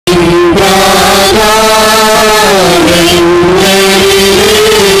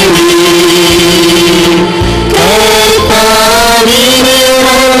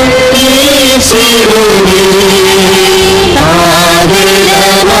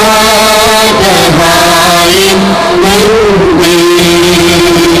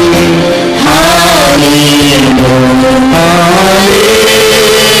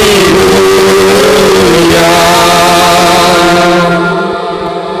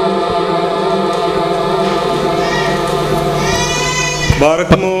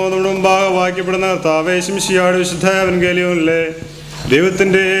ബാറക്കുമോ നമ്മുടെ മുമ്പാകെ വായിക്കപ്പെടുന്ന കർത്താവേശും ശിയാട് വിശുദ്ധ എവൻഗേലിയോനിലെ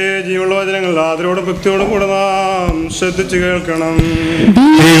ദൈവത്തിന്റെ ജീവനുള്ള വചനങ്ങൾ ആദരവോടും ഭക്തിയോടും കൂടെ നാം ശ്രദ്ധിച്ചു കേൾക്കണം.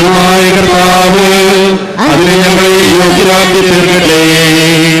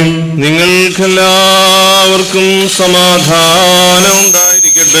 നിങ്ങൾക്കെല്ലാവർക്കും സമാധാനം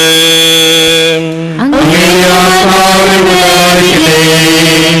ഉണ്ടായിരിക്കട്ടെ.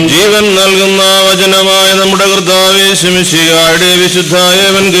 ജീവൻ നൽകുന്ന വചനമായ നമ്മുടെ കർത്താവേശും ശിയാട് വിശുദ്ധ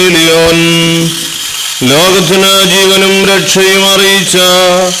എവൻഗേലിയോൻ ലോകത്തിന് ജീവനും രക്ഷയും അറിയിച്ച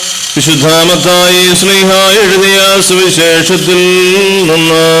വിശുദ്ധ മത്തായി ശ്ലീഹ എഴുതിയ സുവിശേഷത്തിൽ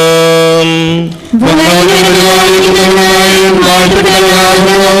നിന്ന്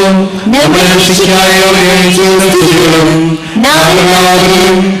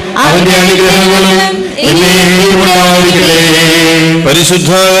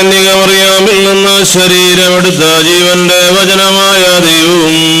പരിശുദ്ധ കന്യക മറിയാമിൽ നിന്ന് ശരീരമെടുത്ത ജീവന്റെ വചനമായ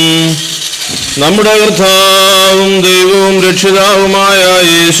ദൈവവും നമ്മുടെ കർത്താവും ദൈവവും രക്ഷിതാവുമായ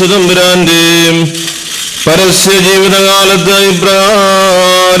യേശു തമ്പുരാന്റെ പരസ്യ ജീവിതകാലത്ത്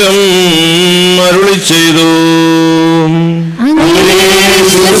ഇപ്രകാരം അരുളി ചെയ്തു.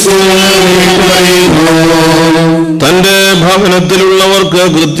 തന്റെ ഭവനത്തിലുള്ളവർക്ക്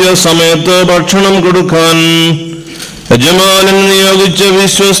കൃത്യസമയത്ത് ഭക്ഷണം കൊടുക്കാൻ യജമാനൻ നിയോഗിച്ച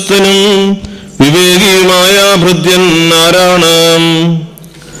വിശ്വസ്തനും വിവേകിയുമായ ഭൃത്യൻ ആരാണ്?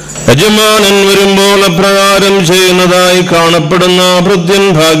 യജമാനൻ വരുമ്പോൾ അപ്രകാരം ചെയ്യുന്നതായി കാണപ്പെടുന്ന ഭൃത്യൻ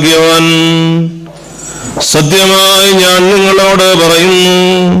ഭാഗ്യവാൻ. സത്യമായി ഞാൻ നിങ്ങളോട് പറയുന്നു,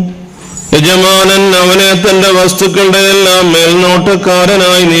 യജമാനൻ അവനെ തന്റെ വസ്തുക്കളുടെ എല്ലാം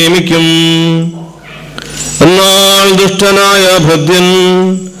മേൽനോട്ടക്കാരനായി നിയമിക്കും. എന്നാൽ ദുഷ്ടനായ ഭൃത്യൻ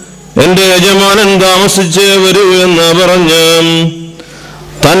എന്റെ യജമാനൻ താമസിച്ചേ വരൂ എന്ന് പറഞ്ഞ്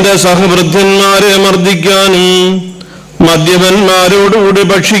തന്റെ സഹഭൃത്യന്മാരെ മർദ്ദിക്കാനും മദ്യപന്മാരോടുകൂടി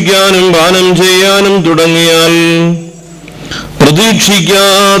ഭക്ഷിക്കാനും പാനം ചെയ്യാനും തുടങ്ങിയാൽ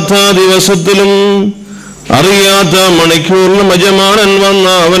പ്രതീക്ഷിക്കാത്ത ദിവസത്തിലും അറിയാത്ത മണിക്കൂറിലും യജമാനൻ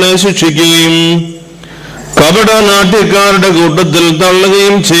വന്ന് അവനെ ശിക്ഷിക്കുകയും കപട നാട്യക്കാരുടെ കൂട്ടത്തിൽ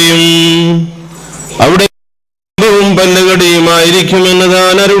തള്ളുകയും ചെയ്യും. അവിടെ പല്ലുകടിയുമായിരിക്കുമെന്ന്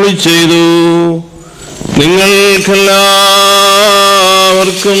താൻ അരുളി ചെയ്തു.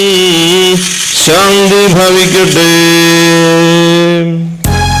 നിങ്ങൾക്കെല്ലാവർക്കും ശാന്തി ഭവിക്കട്ടെ.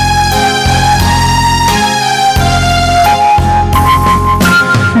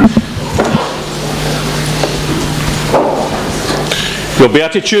 Your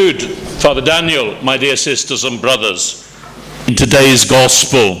Beatitude, Father Daniel, my dear sisters and brothers, in today's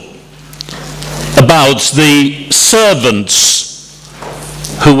Gospel about the servants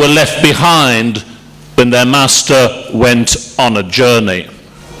who were left behind when their master went on a journey.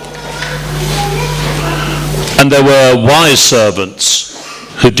 And there were wise servants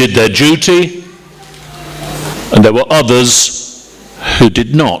who did their duty, and there were others who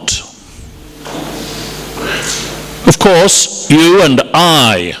did not. Of course, you and I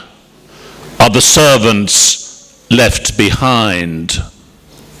are the servants left behind.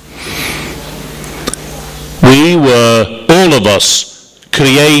 We were, all of us,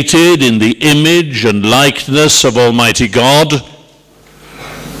 created in the image and likeness of Almighty God.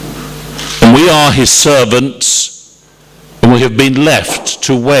 And we are his servants, and we have been left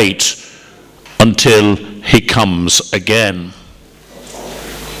to wait until he comes again.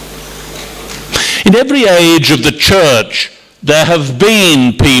 In every age of the church, there have been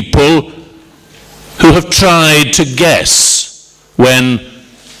people who have tried to guess when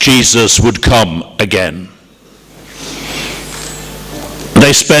Jesus would come again.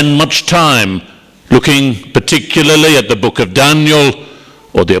 They spend much time looking particularly at the book of Daniel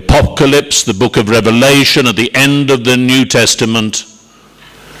or the Apocalypse, the book of Revelation at the end of the New Testament.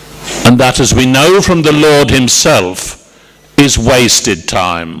 And that, as we know from the Lord himself, is wasted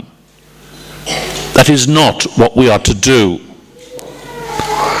time. That is not what we are to do.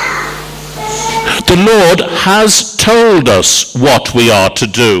 The Lord has told us what we are to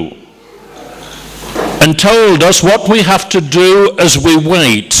do, and told us what we have to do as we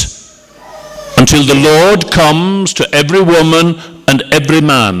wait until the Lord comes to every woman and every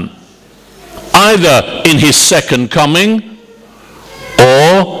man, either in his second coming or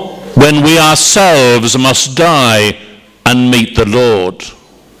when we ourselves must die and meet the Lord.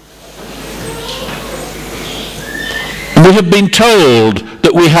 We have been told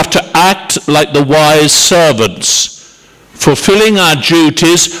that we have to act like the wise servants, fulfilling our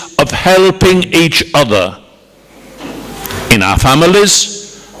duties of helping each other in our families,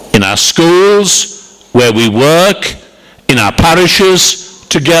 in our schools, where we work, in our parishes,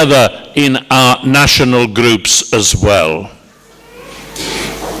 together in our national groups as well.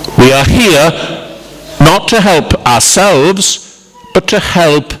 We are here not to help ourselves, but to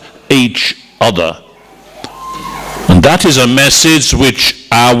help each other. And that is a message which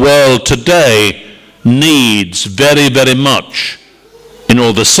our world today needs very, very much, in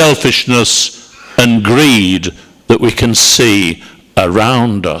all the selfishness and greed that we can see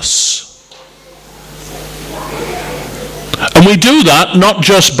around us. And we do that not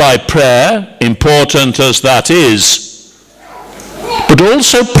just by prayer, important as that is, but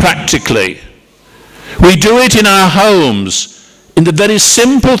also practically. We do it in our homes, in the very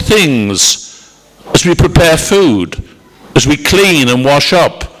simple things, as we prepare food, as we clean and wash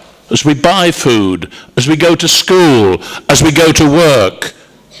up, as we buy food, as we go to school, as we go to work,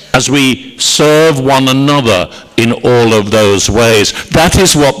 as we serve one another in all of those ways. That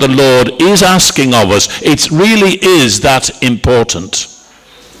is what the Lord is asking of us. It really is that important.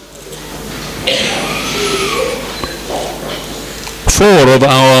 4 of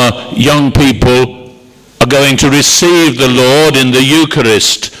our young people are going to receive the Lord in the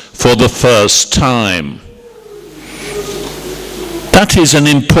Eucharist for the first time. That is an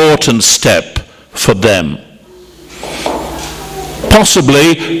important step for them.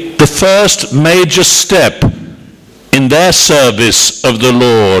 Possibly the first major step in their service of the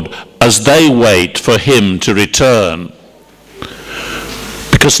Lord as they wait for him to return.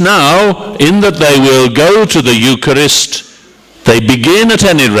 Because now, in that they will go to the Eucharist, they begin at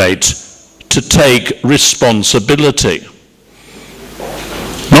any rate to take responsibility.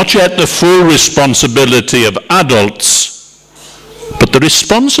 Not yet the full responsibility of adults, but the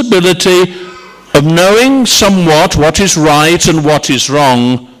responsibility of knowing somewhat what is right and what is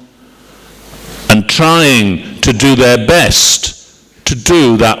wrong, and trying to do their best to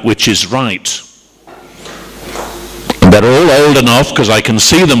do that which is right. And they're all old enough, because I can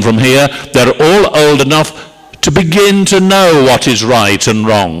see them from here, they're all old enough to begin to know what is right and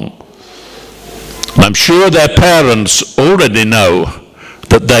wrong. And I'm sure their parents already know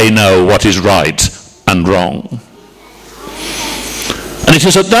that they know what is right and wrong. And it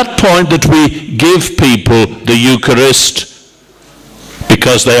is at that point that we give people the Eucharist,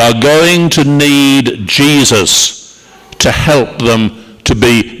 because they are going to need Jesus to help them to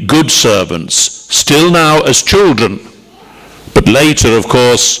be good servants, still now as children, but later, of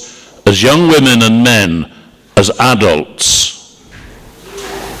course, as young women and men, as adults.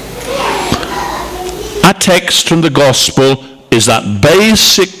 Our text from the Gospel is that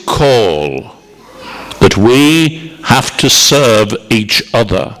basic call that we have to serve each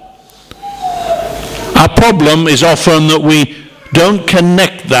other. Our problem is often that we don't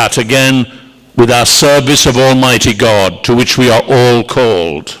connect that again with our service of Almighty God, to which we are all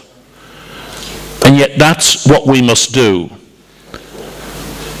called. And yet that's what we must do.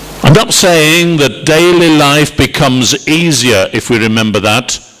 I'm not saying that daily life becomes easier if we remember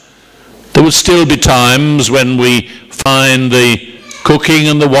that. There will still be times when we find the cooking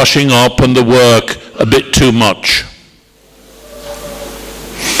and the washing up and the work a bit too much.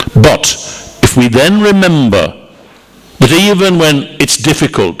 But if we then remember that even when it's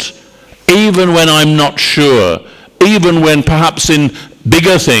difficult, even when I'm not sure, even when perhaps in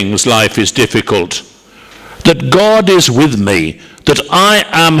bigger things life is difficult, that God is with me, that I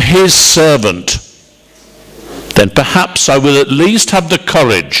am his servant, then perhaps I will at least have the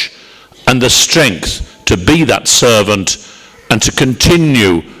courage and the strength to be that servant and to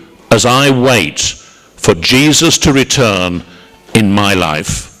continue as I wait for Jesus to return in my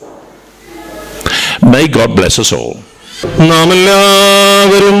life. May God bless us all. നാം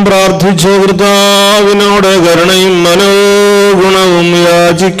എല്ലാവരും പ്രാർത്ഥിച്ച കർത്താവിനോട് കരുണയും മനോഗുണവും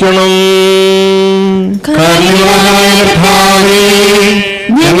യാചിക്കണം.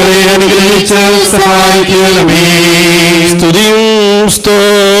 ഞങ്ങളെ അനുഗ്രഹിച്ച് സഹായിക്കണമേ. സ്തുതിയും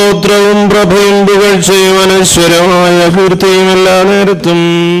സ്തോത്രവും പ്രഭയും പുകഴ്ചയും അനശ്വരമായ കീർത്തിയും എല്ലാ നേരത്തും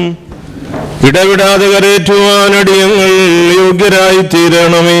ഇടവിടാതെ കരേറ്റുവാൻ അടിയങ്ങൾ യോഗ്യരായി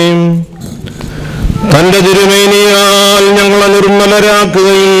തീരണമേ. തന്റെ തിരുമേനിയാൽ ഞങ്ങളെ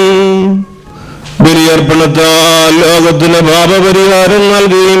നിർമ്മലരാക്കുകയും ബലിയർപ്പണത്താൽ ലോകത്തിന് പാപപരിഹാരം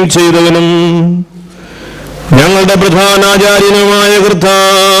നൽകുകയും ചെയ്തവനും ഞങ്ങളുടെ പ്രധാനാചാര്യനുമായ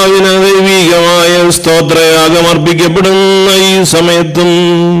കർത്താവിന് ദൈവികമായ സ്തോത്രയാഗം അർപ്പിക്കപ്പെടുന്ന ഈ സമയത്തും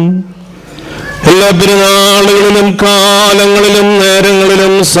എല്ലാ പെരുന്നാളുകളിലും കാലങ്ങളിലും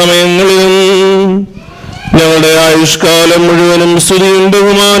നേരങ്ങളിലും സമയങ്ങളിലും ഞങ്ങളുടെ ആയുഷ്കാലം മുഴുവനും സ്തുതിയും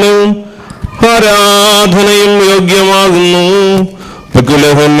ബഹുമാനവും ആരാധനയും യോഗ്യമാകുന്നു.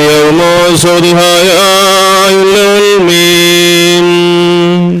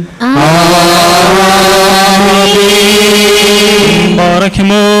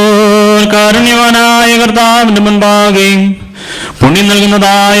 കാരുണ്യവാനായ കർത്താവിന്റെ മുൻപാകെ പുണ്യം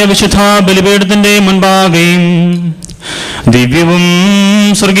നൽകുന്നതായ വിശുദ്ധ ബലിപീഠത്തിന്റെ മുൻപാകെയും ദിവ്യവും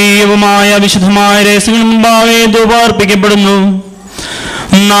സ്വർഗീയവുമായ വിശുദ്ധമായ രഹസ്യങ്ങൾ മുൻപാകെ ധൂപാർപ്പിക്കപ്പെടുന്നു.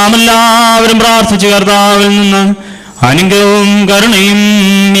 നാം എല്ലാവരും പ്രാർത്ഥിച്ച കർത്താവിൽ നിന്ന് അനുഗ്രഹവും കരുണയും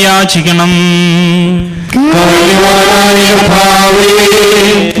യാചിക്കണം.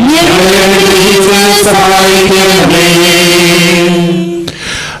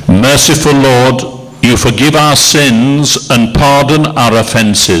 Merciful Lord, you forgive our sins and pardon our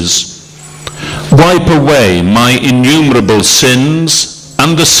offences. Wipe away my innumerable sins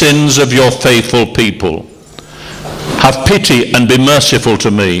and the sins of your faithful people. Have pity and be merciful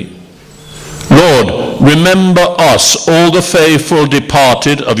to me. Lord, remember us, all the faithful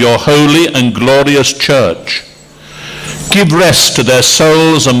departed of your holy and glorious church. Give rest to their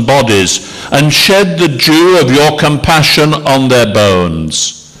souls and bodies, and shed the dew of your compassion on their bones.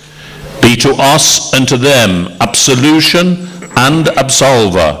 Be to us and to them absolution and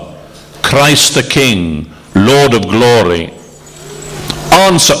absolver, Christ the King, Lord of glory.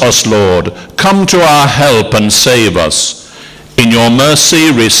 Answer us, Lord, come to our help and save us. In your mercy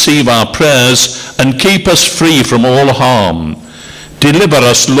receive our prayers and keep us free from all harm. Deliver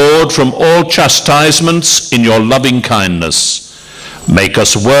us, Lord, from all chastisements in your loving kindness. Make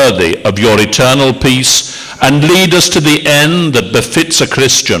us worthy of your eternal peace and lead us to the end that befits a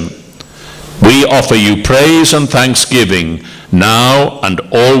Christian. We offer you praise and thanksgiving now and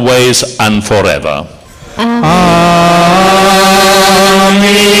always and forever.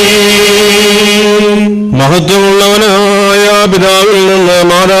 മഹത്വമുള്ളവനായ പിതാവിൽ നിന്ന്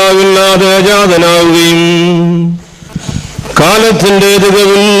മാതാവില്ലാതെ ജാതനാവുകയും കാലത്തിന്റെ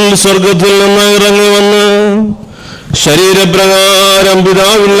തികവിൽ സ്വർഗത്തിൽ നിന്ന് ഇറങ്ങി വന്ന് ശരീരപ്രകാരം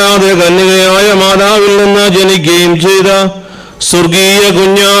പിതാവില്ലാതെ കന്യകയായ മാതാവിൽ നിന്ന് ജനിക്കുകയും ചെയ്ത സ്വർഗീയ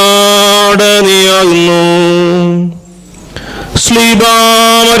കുഞ്ഞാട് നീയാകുന്നു.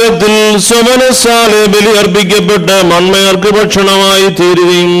 ശ്ലീബാമരത്തിൽ സ്വമനസ്സാലെ ബലിയർപ്പിക്കപ്പെട്ട് മന്മയർക്ക് ഭക്ഷണമായി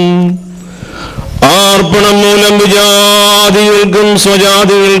തീരുകയും ആർപ്പണം മൂലം വിജാതികൾക്കും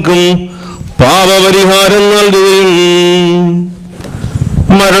സ്വജാതികൾക്കും പാപപരിഹാരം നൽകുകയും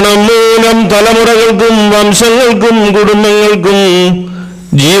മരണം മൂലം തലമുറകൾക്കും വംശങ്ങൾക്കും കുടുംബങ്ങൾക്കും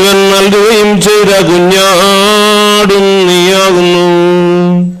ജീവൻ നൽകുകയും ചെയ്ത കുഞ്ഞാടും നീയാകുന്നു.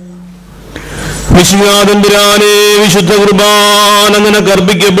 വിശുദ്ധാതമ്പുരാനെ, വിശുദ്ധ കുർബാന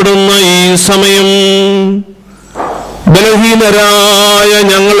നിനക്കർപ്പിക്കപ്പെടുന്ന ഈ സമയം ബലഹീനരായ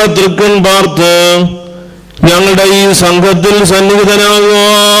ഞങ്ങളെ തൃക്കൺ പാർത്ത് ഞങ്ങളുടെ ഈ സംഘത്തിൽ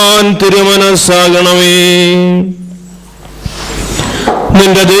സന്നിഹിതനാകുവാൻ തിരുമനസ്സാകണമേ.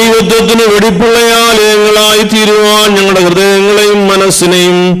 നിന്റെ ദൈവത്വത്തിന് വെടിപ്പുള്ള ആലയങ്ങളായി തീരുവാൻ ഞങ്ങളുടെ ഹൃദയങ്ങളെയും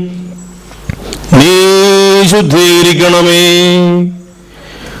മനസ്സിനെയും നീ ശുദ്ധീകരിക്കണമേ.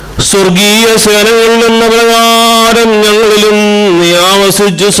 സ്വർഗീയ സേനകളിൽ എന്ന പ്രകാരം ഞങ്ങളിലും നീ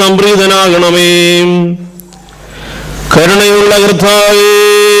ആവസിച്ച് സംപ്രീതനാകണമേ. കരുണയുള്ള കർത്താവേ,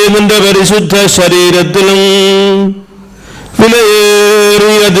 നിന്റെ പരിശുദ്ധ ശരീരത്തിലും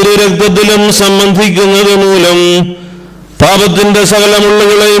വിലയേറിയ തിരുരക്തത്തിലും സംബന്ധിക്കുന്നത് മൂലം പാപത്തിന്റെ സകല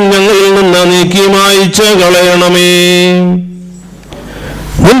മുള്ളുകളെയും ഞങ്ങളിൽ നിന്ന് നീക്കി മായ്ച്ച് കളയണമേ.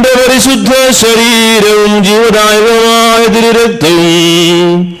 നിന്റെ പരിശുദ്ധ ശരീരവും ജീവദായകമായ തിരുരക്തവും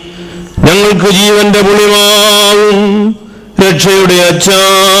ഞങ്ങൾക്ക് ജീവന്റെ പുളിമാവും രക്ഷയുടെ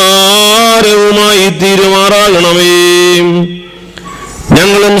അച്ചാരവുമായി തീരുമാറാകണമേ.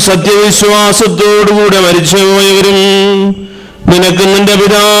 ഞങ്ങളും സത്യവിശ്വാസത്തോടുകൂടെ മരിച്ചുപോയവരും നിനക്ക് നിന്റെ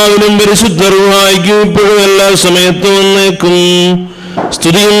പിതാവിനും പരിശുദ്ധ റൂഹായിക്കും ഇപ്പോഴും എല്ലാ സമയത്തും എന്നേക്കും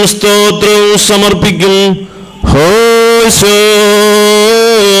സ്തുതിയും സ്തോത്രവും സമർപ്പിക്കും. ഹോശോ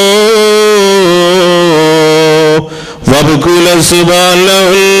വബുകുല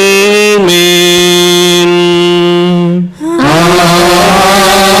സുബാലമീൻ.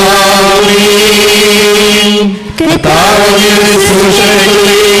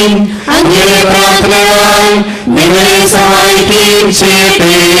 നിങ്ങളെ സഹായിക്കുകയും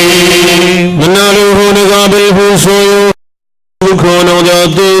ചെയ്യട്ടെ. منالوه نقابل فوسو كونو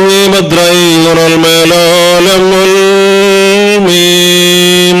ذاتو مدرعي غر الميلو